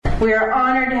We are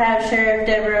honored to have Sheriff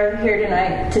Devereaux here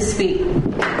tonight to speak.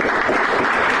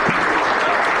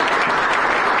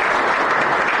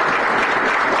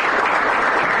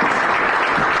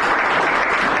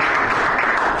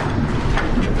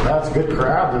 That's a good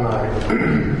crowd tonight.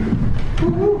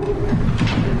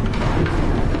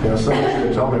 Someone should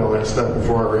have told me all that stuff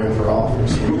before I ran for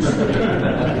office.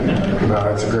 No,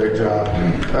 it's a great job.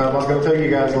 I was going to tell you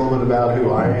guys a little bit about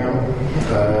who I am.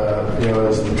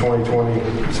 As the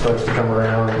 2020 starts to come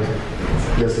around, I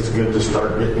guess it's good to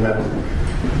start getting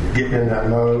in that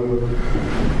mode.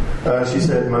 She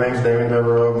said, my name's Damon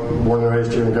Devereaux, born and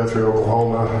raised here in Guthrie,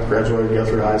 Oklahoma. Graduated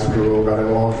Guthrie High School, got in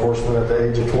law enforcement at the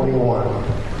age of 21,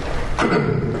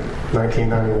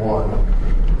 1991.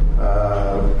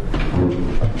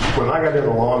 When I got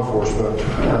into law enforcement,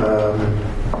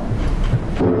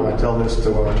 I tell this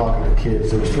to when I'm talking to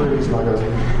kids, there's three reasons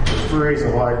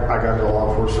why I got into law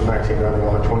enforcement in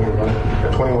 1991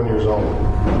 at 21 years old.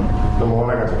 Number one,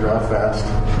 I got to drive fast.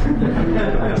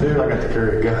 Number two, I got to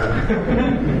carry a gun.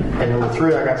 And number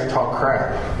three, I got to talk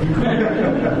crap.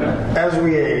 As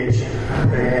we age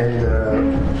and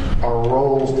our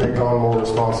roles take on more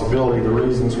responsibility, the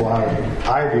reasons why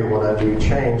I do what I do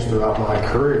change throughout my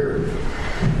career.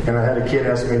 And I had a kid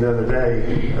ask me the other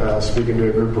day, speaking to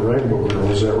a group of Rainbow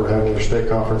Girls that were having their state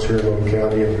conference here in Logan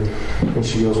County, and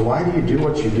she goes, "Why do you do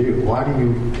what you do? Why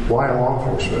law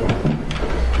enforcement?"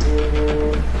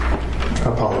 I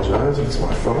apologize, it's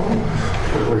my phone.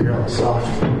 We're here on the soft.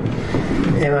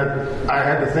 And I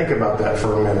had to think about that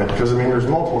for a minute, because there's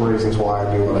multiple reasons why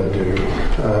I do what I do.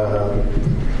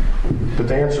 But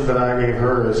the answer that I gave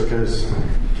her is because,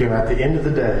 at the end of the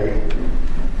day,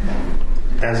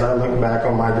 as I look back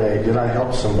on my day, did I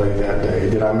help somebody that day?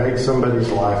 Did I make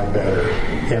somebody's life better?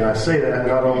 And I say that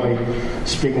not only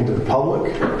speaking to the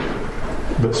public,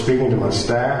 but speaking to my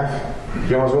staff, as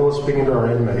well as speaking to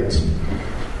our inmates.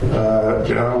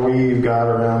 We've got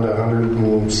around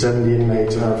 170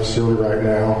 inmates in our facility right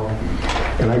now,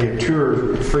 and I get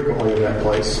toured frequently of that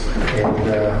place. And,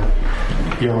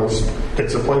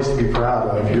 it's a place to be proud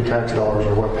of. Your tax dollars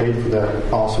are what paid for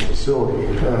that awesome facility.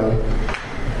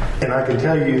 And I can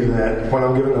tell you that when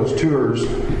I'm giving those tours,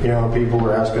 people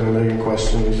are asking a million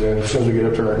questions, and as soon as we get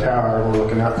up to our tower, we're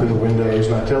looking out through the windows,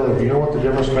 and I tell them, you know what the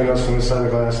difference between us on this side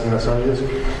of the glass and that side is?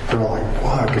 They're all like,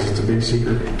 why? Because it's a big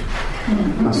secret.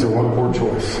 I said, one poor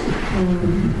choice.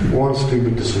 One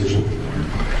stupid decision.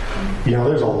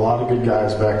 There's a lot of good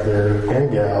guys back there and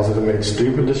gals that have made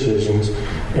stupid decisions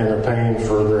and are paying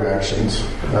for their actions.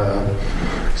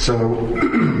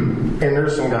 And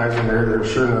there's some guys in there that are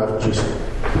sure enough just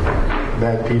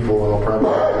bad people and will probably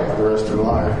be for the rest of their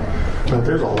life. But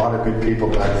there's a lot of good people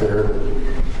back there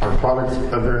that are products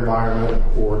of their environment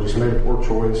or just made a poor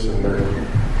choice and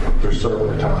they're serving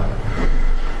their time.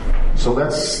 So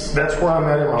that's where I'm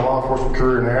at in my law enforcement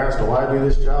career. And they're asking why I do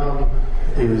this job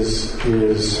is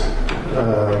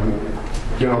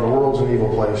the world's an evil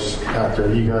place out there.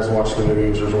 You guys watch the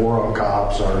news. There's a war on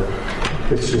cops, or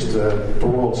it's just the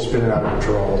world's spinning out of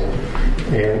control.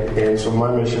 And so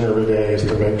my mission every day is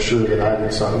to make sure that I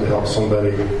did something to help somebody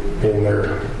in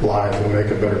their life and make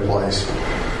a better place.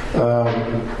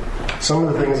 Some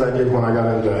of the things I did when I got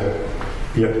into,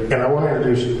 and I want to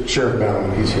introduce Sheriff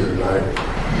Bauman. He's here tonight.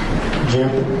 Jim.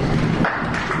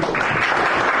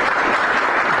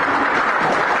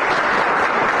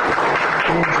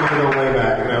 Go way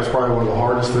back, and that was probably one of the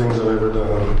hardest things I've ever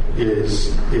done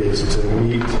is to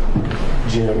meet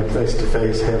Jim face to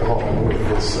face, head on with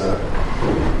this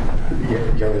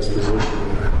youngest position.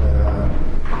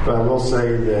 But I will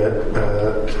say that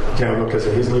because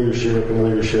of his leadership and the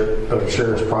leadership of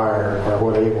sheriffs prior are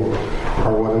what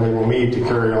enabled me to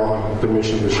carry on the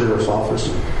mission of the sheriff's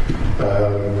office.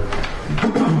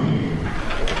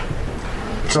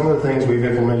 Some of the things we've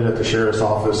implemented at the sheriff's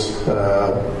office.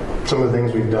 Some of the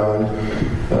things we've done,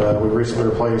 we recently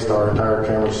replaced our entire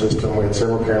camera system. We had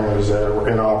several cameras that were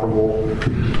inoperable,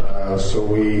 so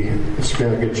we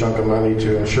spent a good chunk of money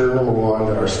to ensure, number one,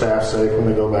 that our staff's safe when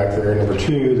they go back there, and number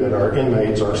two, that our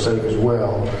inmates are safe as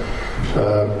well.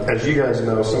 As you guys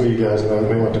know, some of you guys know,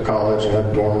 we went to college and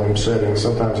had dorm room settings.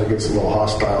 Sometimes it gets a little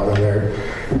hostile in there,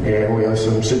 and we have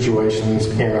some situations,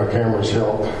 and our cameras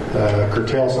help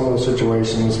curtail some of those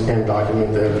situations and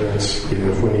document the evidence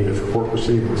if we need it for court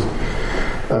proceedings.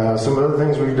 Some other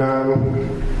things we've done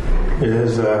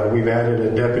is we've added a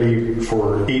deputy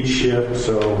for each shift,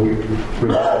 so we've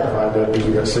got 5 deputies.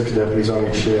 We've got 6 deputies on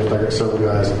each shift. I got several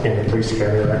guys in the police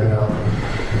academy right now.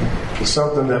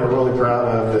 Something that we're really proud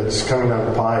of that's coming down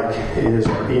the pike is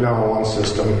our E911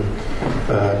 system.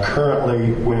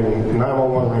 Currently, when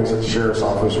 911 rings at the sheriff's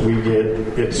office,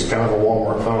 it's kind of a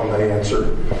Walmart phone they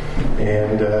answer.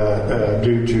 And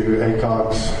due to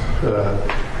ACOG's,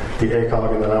 the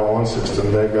ACOG and the 911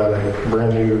 system, they've got a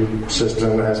brand new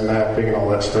system that has mapping and all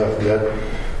that stuff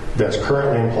that's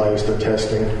currently in place. They're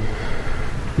testing.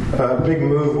 Big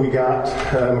move we got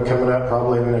coming up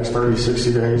probably in the next 30,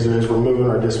 60 days is we're moving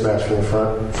our dispatch from the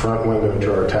front window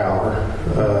to our tower.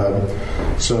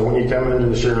 So when you come into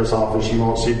the sheriff's office, you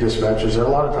won't see dispatchers there. A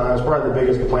lot of times, probably the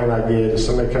biggest complaint I get is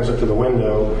somebody comes up to the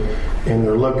window and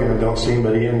they're looking and don't see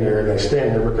anybody in there, and they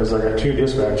stand there because I got two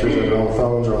dispatchers that are on the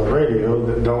phones or on the radio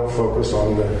that don't focus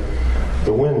on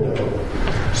the window.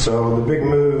 So the big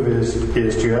move is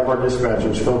to have our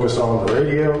dispatchers focus on the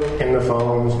radio and the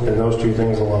phones and those two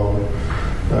things alone.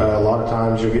 A lot of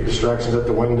times you'll get distractions at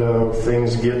the window,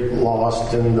 things get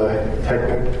lost in the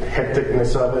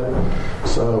hecticness of it.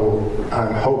 So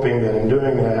I'm hoping that in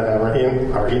doing that, our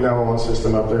E911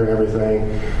 system up there and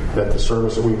everything, that the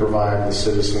service that we provide the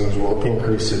citizens will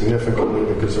increase significantly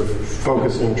because of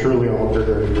focusing truly on what they're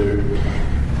there to do.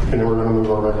 And then we're going to move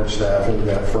our record staff into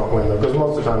that front window because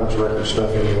most of the time it's record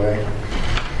stuff anyway.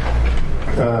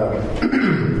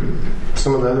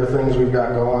 Some of the other things we've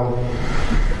got going.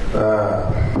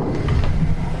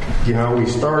 We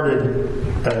started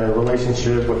a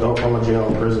relationship with Oklahoma Jail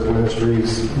and Prison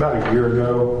Ministries about a year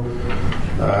ago.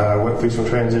 Went through some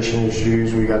transition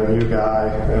issues. We got a new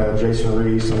guy, Jason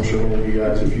Reese. I'm sure many of you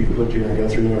guys, if you look here and go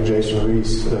through, Jason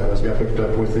Reese has got hooked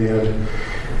up with him.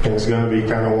 And it's going to be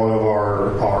kind of one of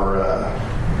our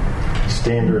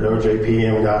standard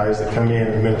OJPM guys that come in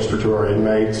and minister to our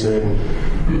inmates, and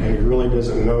he really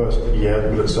doesn't know us yet,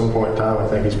 but at some point in time, I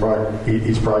think he's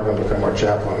probably going to become our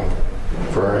chaplain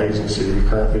for our agency. We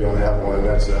currently don't have one.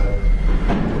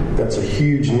 That's a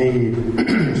huge need,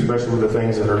 especially with the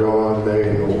things that are going on today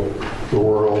in the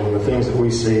world and the things that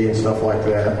we see and stuff like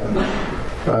that.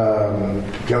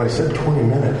 They said 20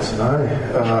 minutes, and I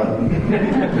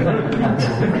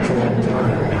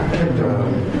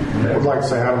would like to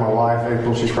say hi to my wife,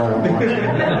 April. She's probably not watching.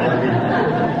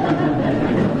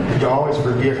 You always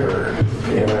forget her,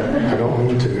 and I don't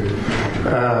mean to.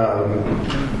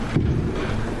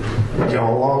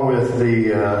 Along with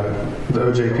the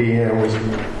OJPM,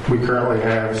 we currently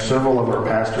have several of our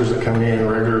pastors that come in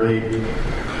regularly.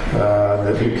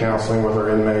 That do counseling with our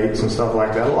inmates and stuff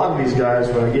like that. A lot of these guys,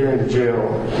 when they get into jail,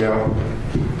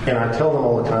 and I tell them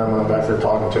all the time when I'm back there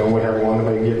talking to them, we have one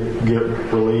that they get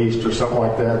released or something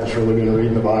like that that's really been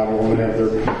reading the Bible, and they have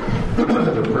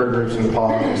their prayer groups and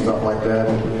pods and stuff like that.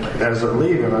 And as they're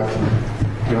leaving, I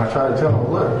try to tell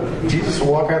them, look, Jesus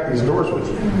will walk out these doors with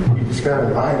you. You just got to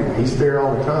invite him. He's there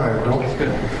all the time.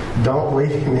 Don't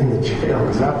leave him in the jail,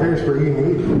 because out there is where you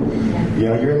need him.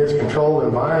 You're in this controlled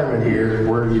environment here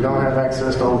where you don't have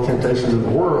access to all the temptations of the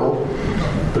world,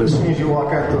 but as soon as you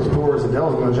walk out those doors, the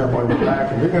devil's going to jump on your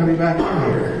back, and you're going to be back in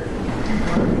here.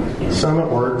 Some it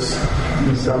works,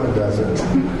 some it doesn't,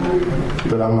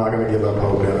 but I'm not going to give up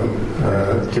hope in them.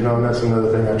 And that's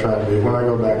another thing I try to do. When I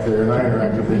go back there, and I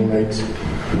interact with inmates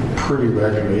pretty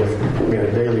regularly, on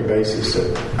a daily basis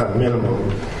at a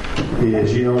minimum,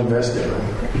 is invest in them.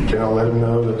 Let them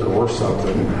know that they're worth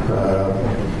something.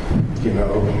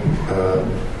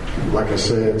 Like I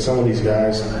said, some of these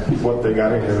guys, what they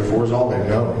got in here for is all they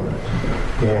know,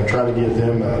 and try to give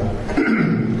them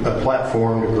a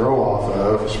platform to grow off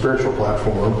of, a spiritual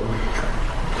platform.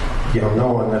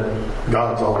 Knowing that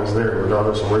God's always there,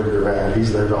 regardless of where you're at.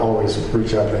 He's there to always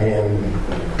reach out the hand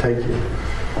and take you.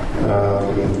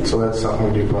 So that's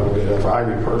something we do quite a bit of. I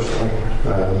do personally.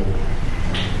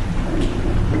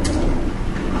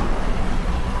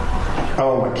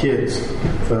 My kids.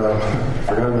 Forgot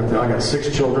about that. I got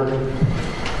 6 children,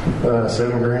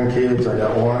 7 grandkids. I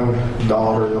got one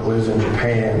daughter that lives in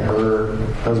Japan. Her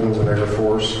husband's in the Air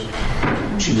Force.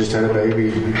 She just had a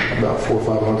baby about 4 or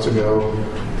 5 months ago.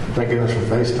 Thank goodness for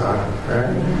FaceTime,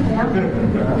 right? Yeah.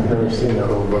 I've never seen that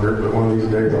little bugger, but one of these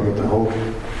days I'll get to hold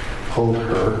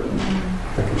her.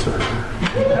 I think it's her.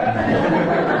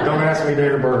 Don't ask me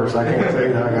date of birth, so I can't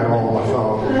say that I got them all on my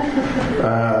phone.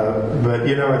 But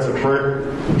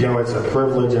it's a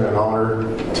privilege and an honor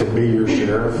to be your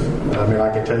sheriff.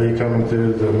 I can tell you, coming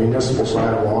through the municipal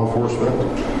side of law enforcement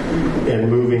and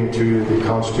moving to the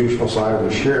constitutional side of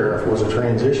the sheriff was a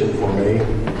transition for me.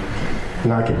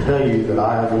 And I can tell you that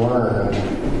I have learned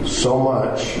so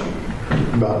much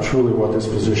about truly what this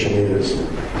position is,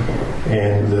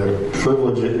 and the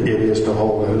privilege it is to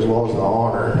hold it, as well as the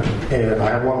honor. And I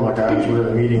had one of my guys, we were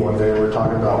in a meeting one day, and we were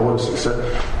talking about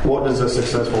what does a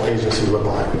successful agency look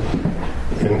like.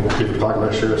 And if you're talking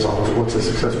about sheriff's office, what's a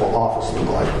successful office look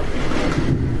like?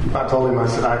 I told him, I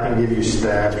said, I can give you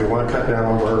stats. We want to cut down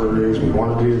on burglaries. We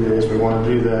want to do this. We want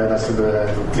to do that. I said, but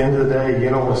at the end of the day, you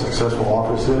know what a successful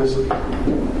office is?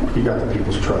 You got the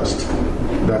people's trust.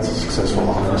 That's a successful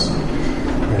office.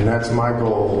 And that's my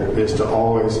goal, is to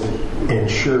always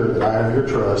ensure that I have your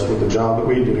trust with the job that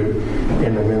we do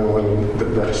and the men and women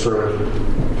that serve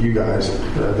you guys,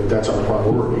 that's our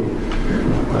priority.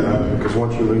 Because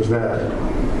once you lose that,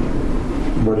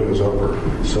 radio's over.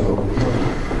 So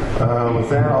with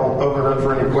that, I'll open it up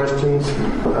for any questions.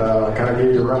 I kind of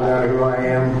gave you a rundown of who I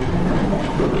am.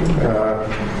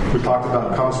 We talked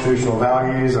about constitutional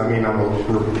values. I mean, I'm a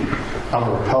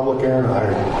Republican. I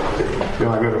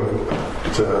go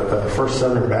to First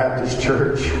Southern Baptist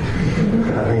Church.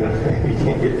 I mean, you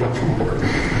can't get much more.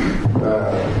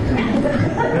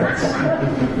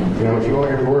 If you want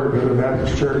to hear the word, go to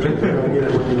Baptist Church. You're going to get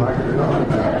it whether you like it or not.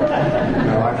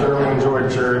 I thoroughly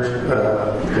enjoyed church.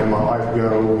 And my wife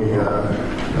go.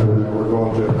 We're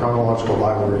going to a chronological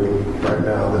Bible reading right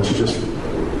now. That's just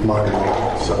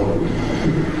mind-blowing. So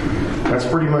that's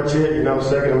pretty much it.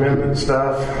 Second Amendment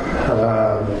stuff.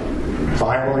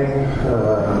 Finally,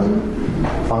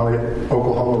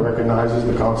 Oklahoma recognizes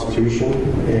the Constitution,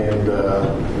 and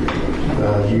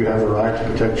you have the right to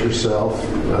protect yourself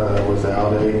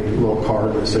without a little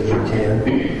card that says you can.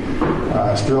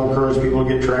 I still encourage people to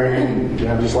get training,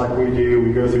 just like we do.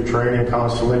 We go through training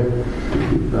constantly.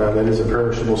 That is a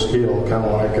perishable skill, kind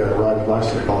of like riding a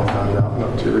bicycle. I found out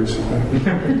not too recently.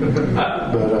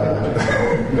 But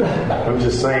I'm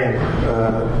just saying,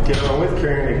 with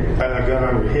carrying a gun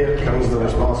on your hip comes the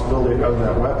responsibility of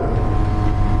that weapon.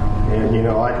 And,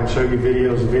 I can show you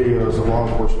videos of law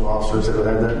enforcement officers that have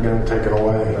had that gun taken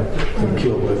away and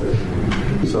killed with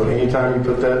it. So anytime you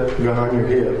put that gun on your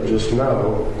hip, just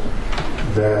know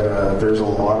that there's a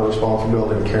lot of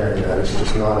responsibility in carrying that. It's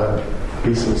just not a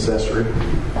piece of accessory.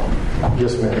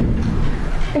 Yes, ma'am.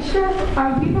 Sheriff,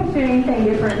 are you going to do anything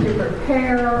different to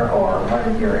prepare, or what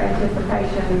is your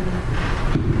anticipation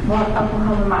what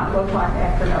Oklahoma might look like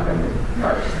after November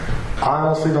 1st? I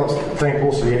honestly don't think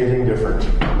we'll see anything different.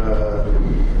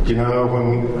 When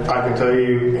I can tell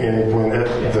you, when the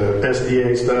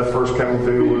SDA stuff first came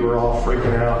through, we were all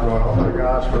freaking out, going, "Oh my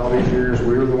gosh!" For all these years,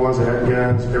 we were the ones that had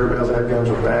guns. Everybody else that had guns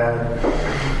were bad.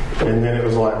 And then it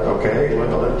was like, okay,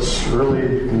 well, it's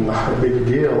really not a big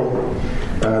deal.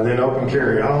 Then open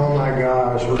carry. Oh my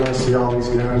gosh, we're going to see all these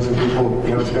guns and people.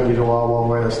 It's going to be the Wild Wild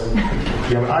West.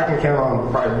 I can count on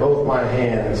probably both my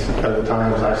hands of the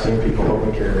times I've seen people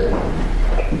open carry.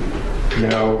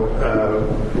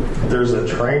 There's a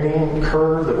training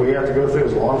curve that we have to go through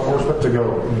as law enforcement to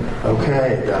go,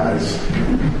 okay, guys,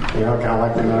 kind of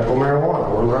like the medical marijuana.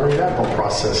 We're learning that whole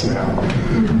process now.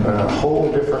 A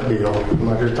whole different deal. I'm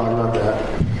not here to talk about that.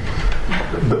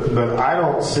 But I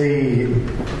don't see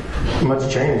much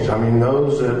change. I mean,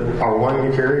 those that are wanting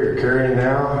to carry or carrying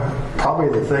now, probably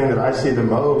the thing that I see the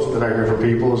most that I hear from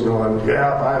people is going,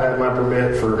 yeah, I've had my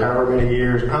permit for however many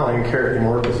years. I don't even carry it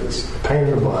anymore because it's a pain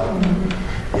in the butt.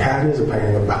 Yeah, it is a pain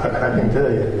in the butt, I can tell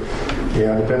you.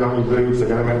 Depending on your boots, they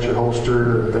got to match your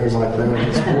holster and things like that.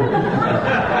 It's horrible.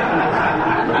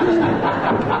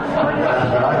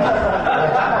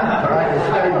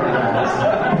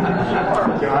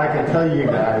 I can tell you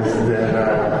guys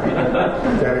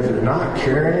that if you're not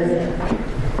carrying,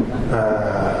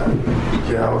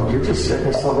 you're just setting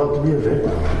yourself up to be a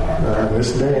victim. In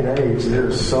this day and age,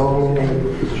 there's so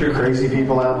many crazy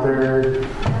people out there.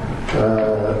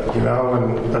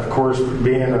 And of course,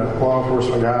 being a law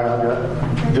enforcement guy, I've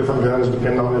got different guns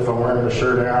depending on if I'm wearing a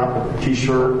shirt out, a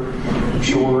t-shirt,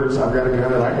 shorts. I've got a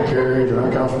gun that I can carry that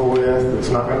I'm comfortable with. It's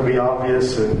not going to be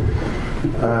obvious, and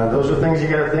those are things you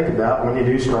got to think about when you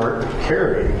do start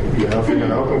carrying. If you're going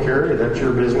to open carry, that's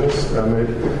your business.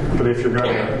 But if you're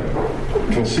going to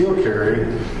conceal carry,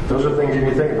 those are things you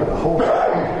need to think about the whole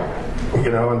time.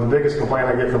 And the biggest complaint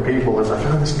I get from people is, I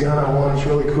found this gun I want, it's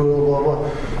really cool, blah, blah.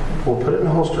 Well, put it in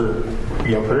the holster. Put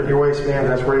it in your waistband.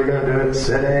 That's where you're going to do it.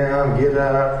 Sit down, get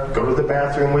up, go to the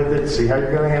bathroom with it, see how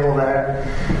you're going to handle that.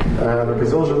 Because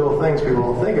those are real things people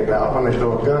don't think about when they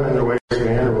throw a gun in their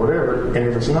waistband or whatever. And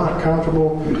if it's not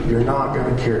comfortable, you're not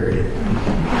going to carry it.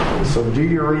 So do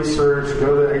your research.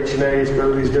 Go to H&A's. Go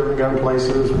to these different gun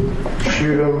places.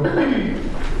 Shoot them.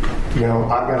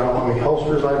 I've got how many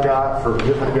holsters I've got for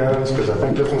different guns because I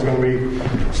think this one's going to be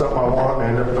something I want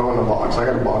and end up throwing in a box. I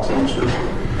got a box of holsters.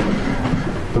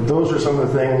 But those are some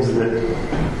of the things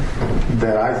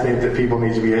that I think that people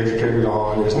need to be educated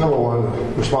on is, number one,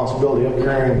 the responsibility of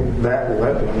carrying that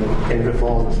weapon, and if it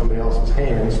falls in somebody else's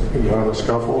hands, in a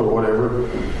scuffle or whatever,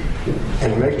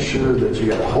 and make sure that you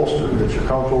got a holster that you're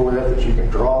comfortable with, that you can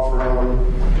draw from.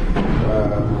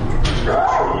 Make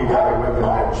sure you got a weapon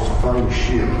that's just fun to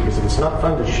shoot, because if it's not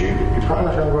fun to shoot, you're probably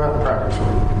not going to go out and practice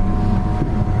with it.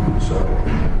 So,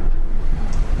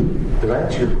 did I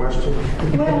answer your question?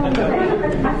 Well, I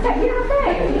said,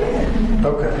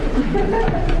 Okay.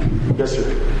 Yes, sir.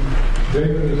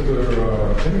 David, is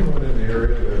there anyone in the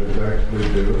area that is actually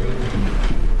doing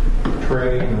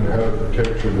training on how to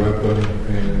protect your weapon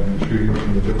and shooting from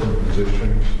the different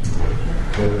positions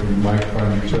that you might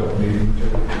find yourself needing to?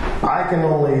 I can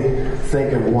only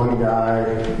think of one guy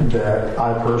that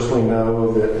I personally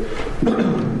know that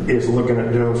is looking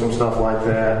at doing some stuff like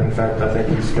that. In fact, I think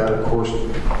he's got a course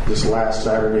this last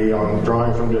Saturday on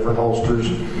drawing from different holsters.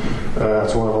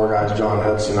 That's one of our guys, John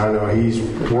Hudson. I know he's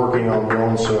working on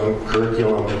building some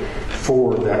curriculum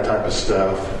for that type of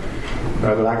stuff.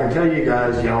 But I can tell you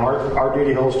guys, our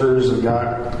duty holsters have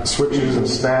got switches and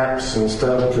snaps and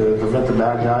stuff to prevent the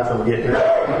bad guy from getting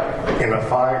it in a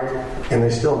fight, and they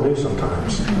still do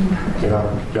sometimes.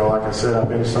 Like I said, I've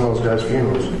been to some of those guys'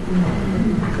 funerals.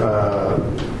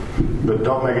 But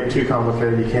don't make it too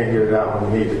complicated. You can't get it out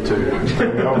when you need it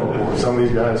to. Some of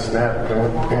these guys snap. A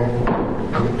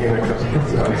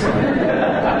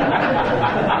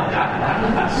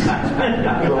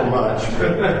little much.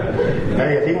 But,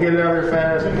 hey, if you can get it out there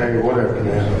fast, hey, whatever,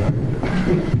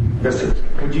 man. Yes, sir.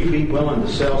 Would you be willing to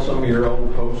sell some of your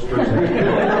old holsters? No.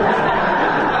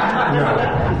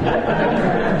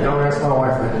 Don't ask my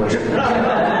wife that question.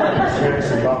 She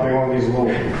actually bought me one of these little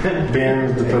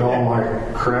bins to put all my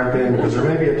crap in, because there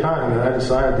may be a time that I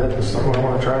decide that was something I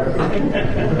want to try again.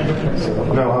 So,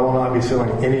 no, I will not be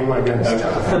selling any of my gun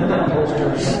stuff.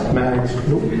 Holsters, mags,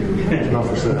 nope. It's not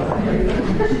for sale.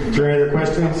 Is there any other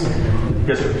questions?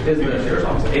 Yes, sir. Is the sheriff's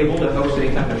office able to host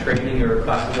any kind of training or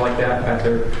classes like that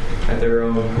at their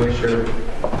own wish? Or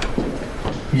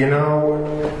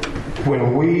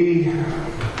when we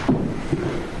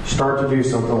start to do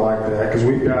something like that, because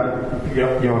we've got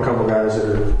a couple guys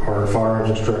that are firearms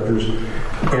instructors,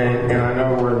 and I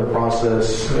know we're in the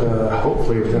process,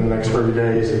 hopefully within the next 30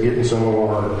 days, of getting some of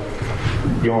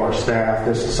our staff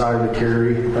that's decided to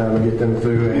carry, get them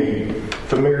through a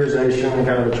familiarization,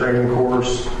 kind of a training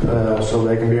course, so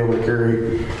they can be able to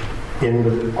carry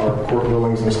into our court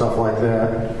buildings and stuff like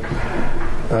that.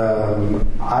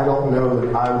 I don't know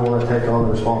that I want to take on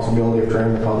the responsibility of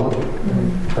training the public.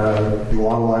 There's a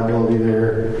lot of liability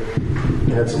there.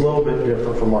 And it's a little bit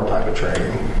different from our type of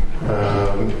training.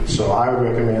 So I would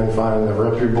recommend finding a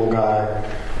reputable guy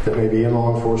that may be in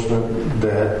law enforcement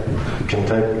that can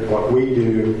take what we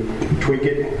do, tweak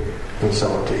it, and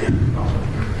sell it to you.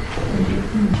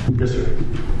 Yes, sir.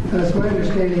 It's my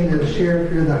understanding that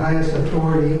Sheriff, you're the highest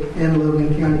authority in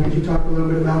Logan County. Could you talk a little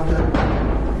bit about that?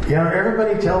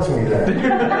 Everybody tells me that.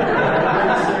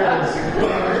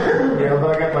 But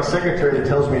I got my secretary that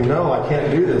tells me, no, I can't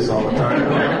do this all the time.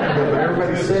 But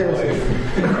everybody says,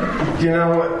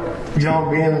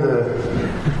 being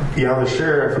the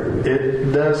sheriff,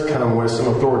 it does come with some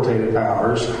authoritative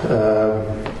powers.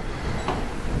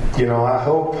 I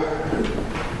hope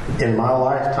in my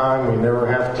lifetime we never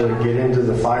have to get into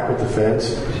the fight with the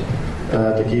feds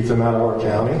to keep them out of our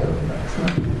county.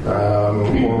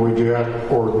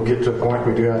 Or get to a point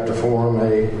we do have to form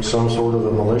some sort of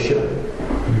a militia.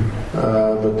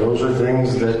 But those are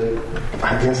things that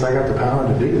I guess I got the power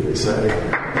to do, they say.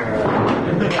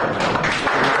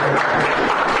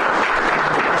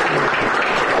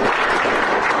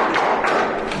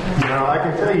 I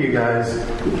can tell you guys,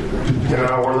 whether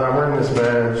I'm wearing this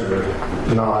badge or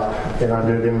not, and I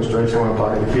do a demonstration when I'm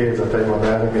talking to kids, I take my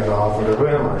badge and get off and go, who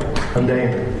am I? I'm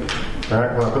Damon. All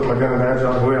right, when I put my gun and badge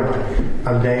on, who am I?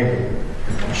 I'm Damon.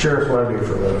 Sheriff's what I do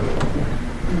for a living.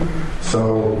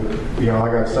 So,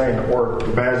 like I was saying at work,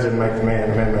 the badge didn't make the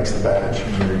man makes the badge.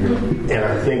 And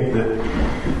I think that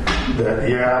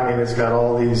it's got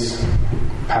all these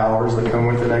powers that come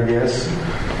with it, I guess.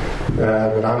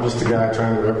 But I'm just a guy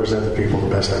trying to represent the people the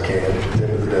best I can at the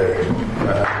end of the day.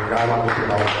 I don't look at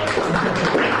all that.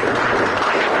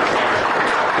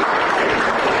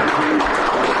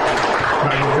 I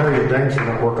can tell you, Dane's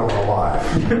going to work on my life.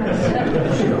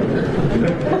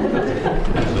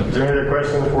 Is there any other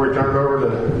questions before we turn it over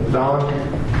to Don?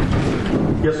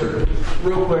 Yes, sir.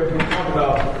 Real quick, can you talk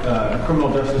about criminal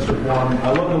justice reform?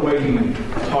 I love the way you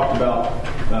talked about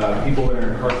people that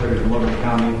are incarcerated in Logan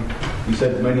County. You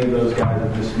said many of those guys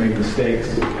have just made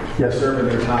mistakes, yes, serving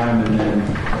their time, and then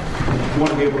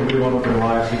want to be able to move on with their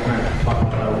lives. You kind of talk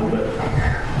about that a little bit.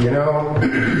 You know,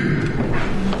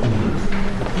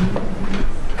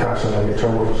 gosh, I'm going to get in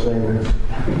trouble for saying this.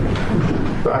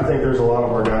 But I think there's a lot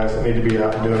of our guys that need to be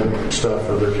out doing stuff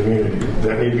for their community,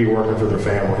 that need to be working for their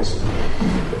families.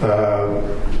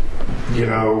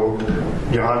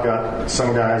 I've got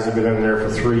some guys that have been in there for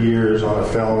 3 years on a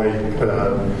felony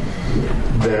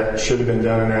that should have been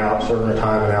done and out, serving their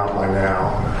time and out by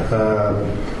now.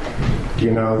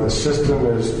 The system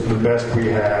is the best we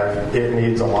have. It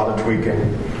needs a lot of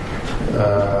tweaking.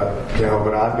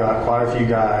 But I've got quite a few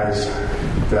guys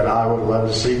that I would love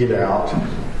to see get out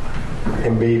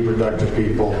and be productive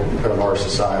people of our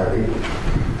society.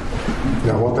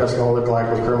 Now, what that's going to look like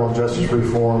with criminal justice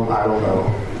reform, I don't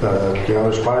know.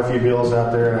 There's quite a few bills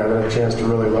out there, and I haven't had a chance to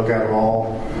really look at them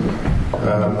all.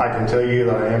 I can tell you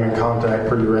that I am in contact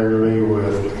pretty regularly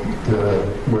with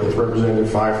Representative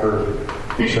Pfeiffer,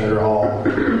 Senator Hall,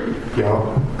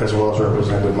 as well as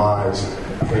Representative Mize.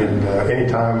 And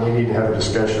anytime we need to have a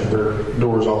discussion, their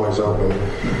door's always open.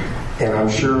 And I'm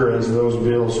sure as those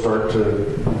bills start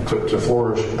to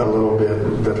flourish a little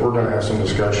bit, that we're going to have some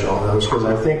discussion on those. Because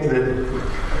I think that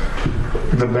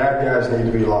the bad guys need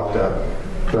to be locked up.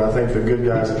 But I think the good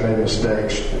guys that made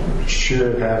mistakes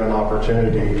should have an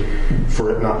opportunity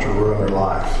for it not to ruin their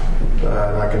life.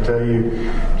 And I can tell you,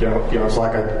 it's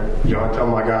like I tell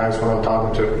my guys when I'm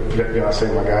talking to, I say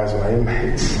my guys, my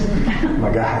inmates, my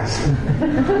guys.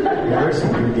 There's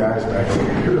some good guys back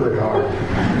there, really hard.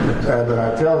 But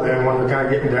I tell them when they're kind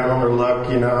of getting down on their luck,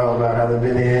 about how they've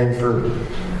been in for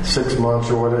 6 months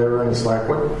or whatever, and it's like,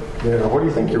 what do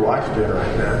you think your wife's doing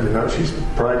right now? She's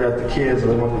probably got the kids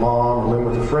living with mom or living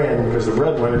with a friend because the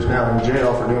breadwinner's now in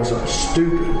jail for doing something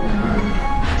stupid.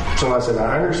 So I said,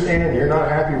 I understand you're not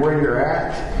happy where you're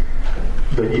at,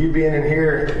 but you being in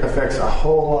here affects a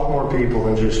whole lot more people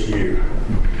than just you.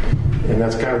 And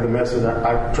that's kind of the message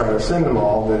I try to send them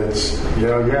all, that it's,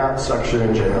 it sucks you're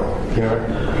in jail.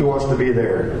 Who wants to be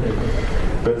there?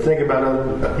 But think about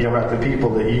about the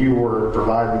people that you were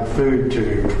providing food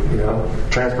to,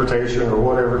 transportation or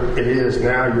whatever it is.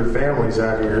 Now your family's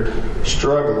out here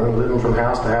struggling, living from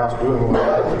house to house, doing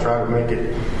whatever to try to make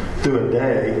it through a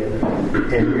day,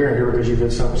 and you're in here because you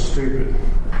did something stupid.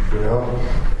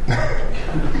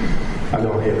 I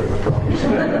don't hit them, I promise.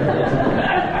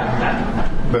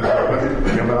 But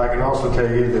I can also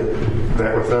tell you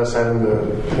that with us having the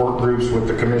work groups with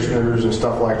the commissioners and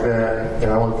stuff like that,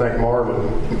 and I want to thank Marvin,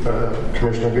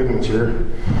 Commissioner Goodman's here.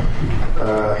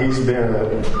 He's been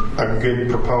a good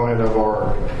proponent of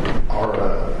our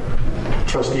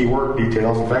trustee work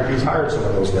details. In fact, he's hired some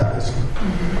of those guys.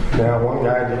 Now, one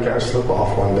guy did kind of slip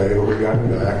off one day, but we got him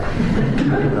back.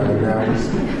 Now he's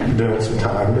doing some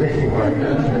time. But anyway,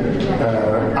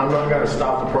 I'm not going to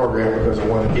stop the program because of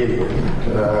one idiot,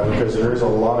 because there is a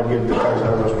lot of good that comes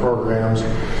out of those programs.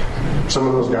 Some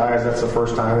of those guys, that's the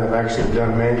first time they've actually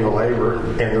done manual labor,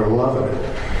 and they're loving it.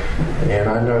 And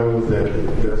I know that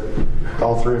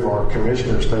all three of our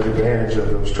commissioners take advantage of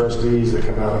those trustees that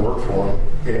come out and work for them.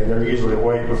 And they're usually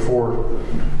awake before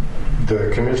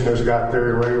the commissioners got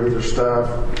there, ready with their stuff,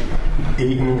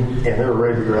 eating, and they're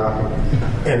ready to go out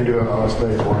and do an honest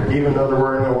day's work, even though they're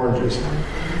wearing the oranges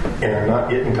and not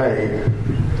getting paid.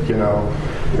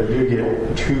 They do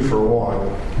get 2 for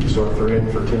 1. So if they're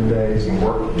in for 10 days and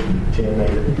work 10, they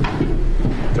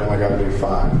only got to do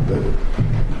 5. But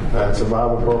it's a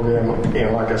viable program.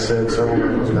 Like I said, several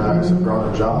of those guys have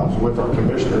gone to jobs with our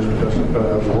commissioners because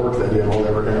of the work they did while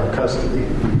they were in our custody.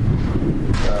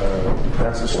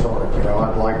 That's a start.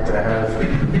 I'd like to have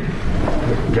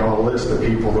a list of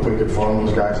people that we could farm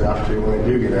those guys out to when they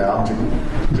do get out to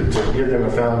give them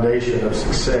a foundation of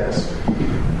success.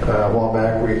 A while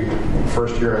back,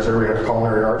 first year I was there, we had a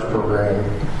culinary arts program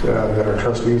that our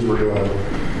trustees were doing.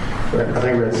 I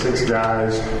think we had 6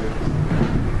 guys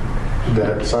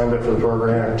that signed up for the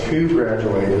program. 2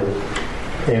 graduated,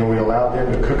 and we allowed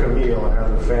them to cook a meal and have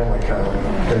their family come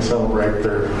and celebrate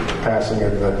their passing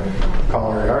of the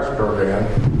culinary arts program.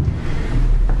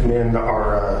 And then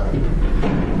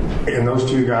and those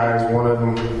 2 guys, one of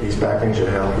them, he's back in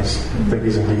jail. I think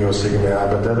he's in DOC now,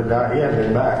 but the other guy, he hadn't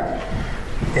been back.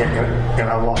 And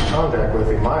I lost contact with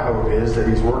him. My hope is that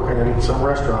he's working in some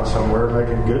restaurant somewhere,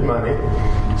 making good money,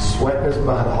 sweating his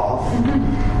butt off,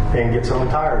 and gets home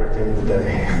tired at the end of the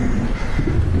day.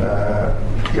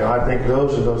 I think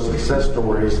those are those success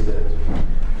stories that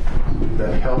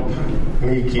help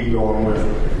me keep going with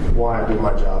why I do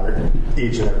my job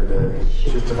each and every day.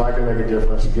 Just if I can make a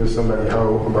difference, give somebody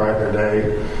hope and brighten their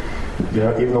day,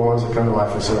 even the ones that come to my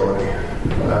facility.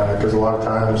 Because a lot of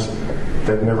times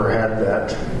they've never had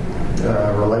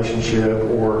relationship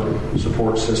or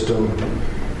support system,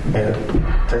 and it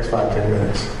takes 5-10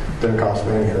 minutes. It doesn't cost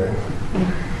me anything.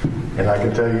 And I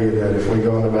can tell you that if we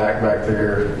go in the back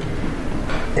there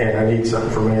and I need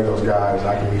something from any of those guys,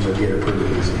 I can usually get it pretty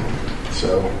easy.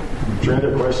 So, is there any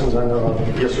other questions? I know.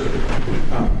 Yes, sir.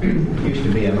 Used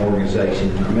to be an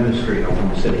organization, a ministry in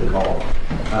Oklahoma City called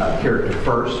Character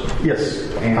First.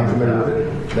 Yes, And I'm familiar with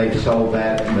it. they sold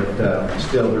that, but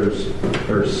still there's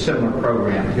a similar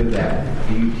program to that.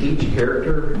 Do you teach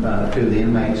character to the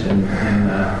inmates?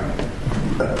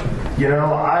 You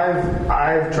know,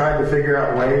 I've tried to figure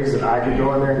out ways that I could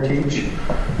go in there and teach.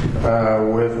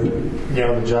 With, you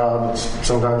know, the job, it's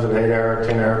sometimes an 8-hour,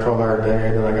 10-hour, 12-hour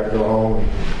day, then I got to go home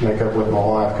and make up with my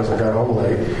wife because I got home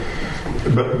late.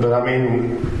 But I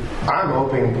mean, I'm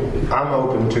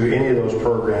open to any of those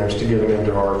programs to get them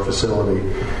into our facility.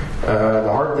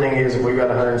 The hard thing is if we've got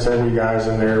 170 guys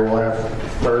in there, we'll have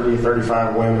 30,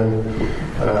 35 women,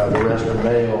 the rest are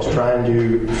males, trying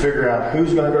to figure out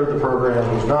who's going to go to the program,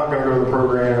 who's not going to go to the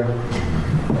program.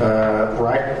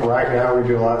 Right now we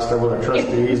do a lot of stuff with our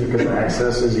trustees because the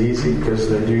access is easy because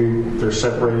they're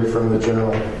separated from the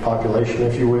general population,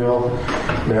 if you will.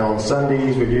 Now on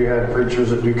Sundays we do have preachers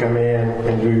that do come in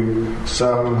and do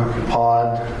some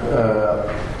pod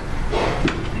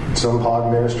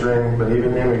ministering, but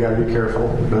even then we got to be careful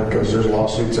because there's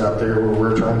lawsuits out there where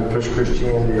we're trying to push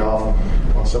Christianity off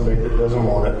on somebody that doesn't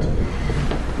want it.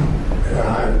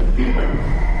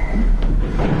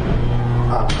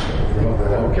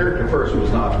 Well, Character First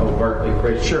was not overtly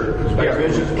Christian. Sure. It was Yeah, it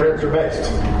was just character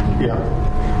based.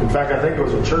 Yeah. In fact, I think it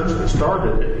was a church that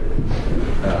started it.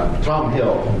 Tom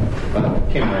Hill,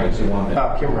 Kim Ray's the one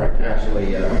that Kim Ray.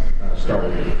 actually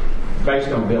started it, based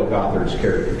on Bill Gothard's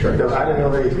character traits. No, I didn't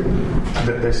know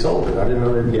they sold it. I didn't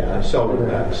know they. Yeah, I sold it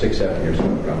about 6-7 years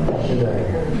ago.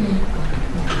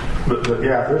 But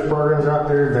yeah, if there's programs out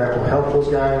there that will help those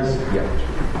guys, Yeah.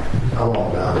 I'm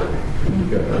all about it.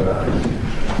 Good.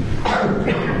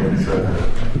 Is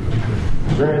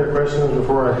there any other questions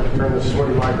before I turn this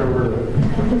sweaty mic over to?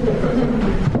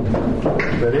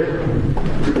 Is that it?